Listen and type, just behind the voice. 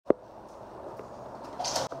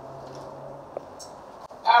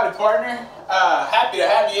Howdy, partner. Happy to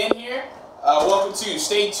have you in here. Welcome to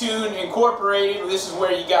Stay Tuned Incorporated. This is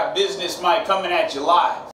where you got Business Mike coming at you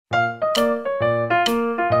live.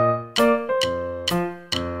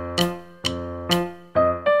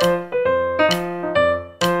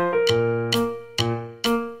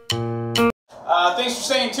 Thanks for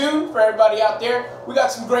staying tuned. For everybody out there, we got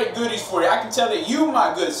some great goodies for you. I can tell that you,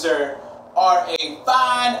 my good sir, are a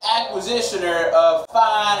fine acquisitioner of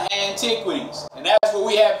fine antiquities. And that's what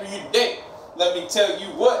we have for you today. Let me tell you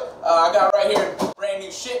what, I got right here a brand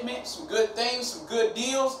new shipment, some good things, some good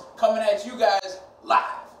deals coming at you guys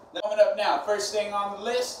live. Coming up now, first thing on the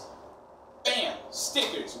list, bam,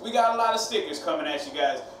 stickers. We got a lot of stickers coming at you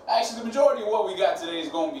guys. Actually, the majority of what we got today is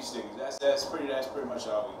going to be stickers. That's pretty much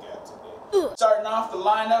all we got today. Starting off the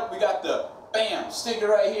lineup, we got the bam sticker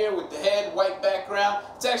right here with the head, white background.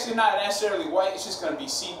 It's actually not necessarily white, it's just going to be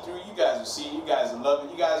see-through. You guys will see it, you guys will love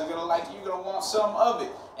it, you guys are going to like it, you're going to want some of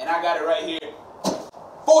it. And I got it right here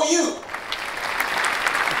for you.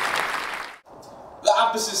 The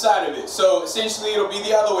opposite side of it. So essentially it'll be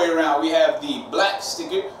the other way around. We have the black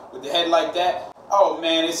sticker with the head like that. Oh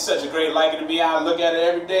man, it's such a great liking to me. I look at it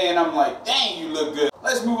every day and I'm like, dang, you look good.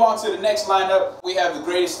 Let's move on to the next lineup. We have the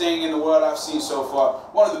greatest thing in the world I've seen so far.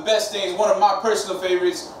 One of the best things, one of my personal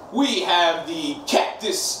favorites. We have the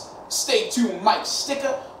Cactus Stay Tuned Mike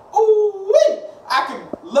sticker. Ooh-wee! I could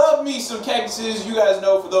love me some cactuses. You guys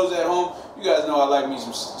know, for those at home, you guys know I like me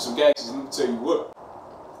some cactuses. Let me tell you what.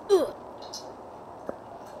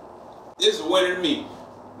 This is a winner to me.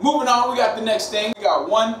 Moving on, we got the next thing. We got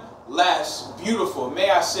one last beautiful, may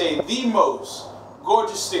I say, the most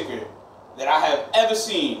gorgeous sticker that I have ever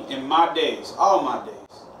seen in my days. All my days.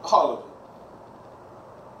 All of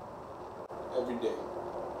it. Every day.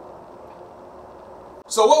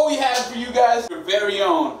 So what we have for you guys, your very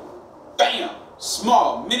own, bam,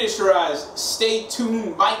 small, miniaturized, Stay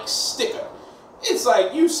Tuned Mike sticker. It's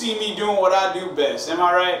like you see me doing what I do best, am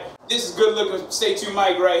I right? This is good looking Stay Tuned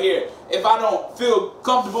Mike right here. If I don't feel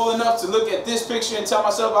comfortable enough to look at this picture and tell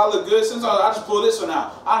myself I look good, sometimes I just pull this one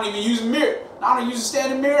out. I don't even use a mirror. I don't use a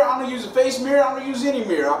standing mirror, I don't use a face mirror, I don't use any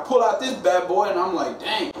mirror. I pull out this bad boy and I'm like,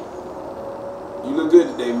 dang, you look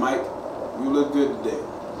good today, Mike. You look good today.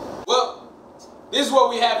 Well, this is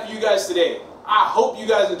what we have for you guys today. I hope you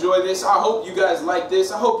guys enjoy this. I hope you guys like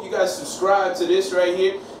this. I hope you guys subscribe to this right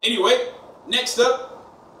here. Anyway, next up,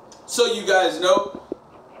 so you guys know,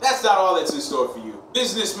 that's not all that's in store for you.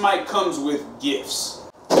 Business Mike comes with gifts.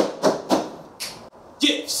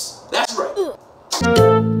 Gifts, that's right.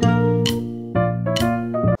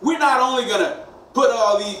 We're not only gonna put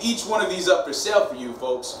each one of these up for sale for you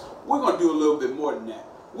folks, we're gonna do a little bit more than that.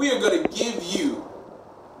 We are gonna give you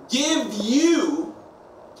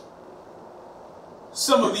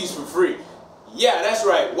some of these for free. Yeah, that's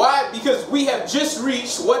right. Why? Because we have just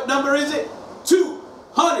reached, what number is it?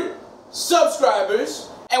 200 subscribers.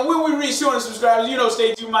 And when we reach 200 subscribers, you know,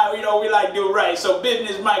 Stay Tuned Mike, you know, we like to do right. So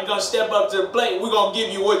Business Mike gonna step up to the plate. We're gonna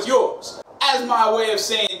give you what's yours. As my way of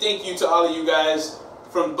saying thank you to all of you guys,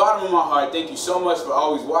 from the bottom of my heart, thank you so much for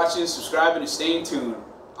always watching, subscribing, and staying tuned.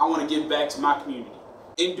 I want to give back to my community.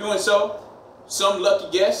 In doing so, some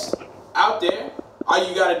lucky guests out there, all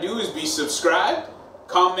you gotta do is be subscribed,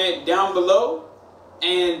 comment down below,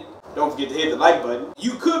 and don't forget to hit the like button.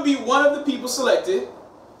 You could be one of the people selected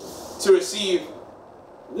to receive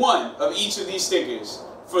one of each of these stickers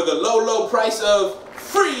for the low price of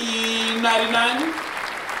free $99.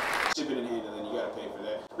 Shipping and handling, you gotta pay for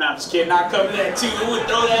that. Nah, I'm just kidding, I'll cover that too. We'll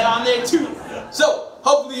throw that on there too. So,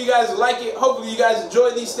 hopefully you guys like it. Hopefully you guys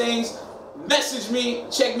enjoy these things. Message me,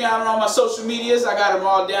 check me out on all my social medias. I got them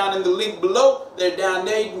all down in the link below. They're down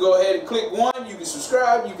there. You can go ahead and click one. You can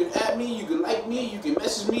subscribe, you can add me, you can like me, you can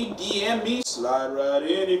message me, DM me, slide right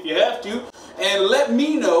in if you have to, and let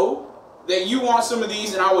me know that you want some of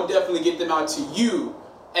these, and I will definitely get them out to you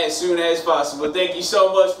as soon as possible. Thank you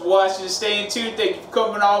so much for watching and staying tuned. Thank you for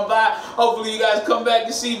coming on by. Hopefully you guys come back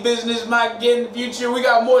to see Business Mike again in the future. We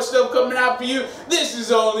got more stuff coming out for you. This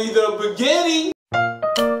is only the beginning.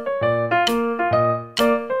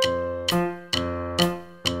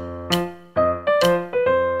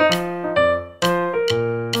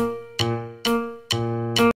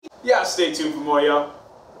 Yeah, stay tuned for more, y'all.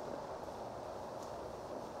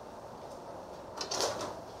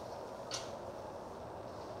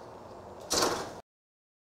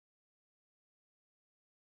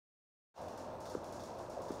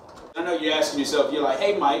 I know you're asking yourself, you're like,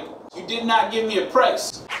 hey Mike, you did not give me a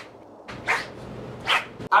price.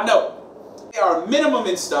 I know. They are minimum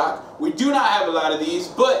in stock. We do not have a lot of these,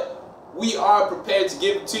 but we are prepared to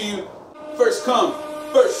give it to you. First come,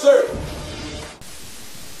 first serve.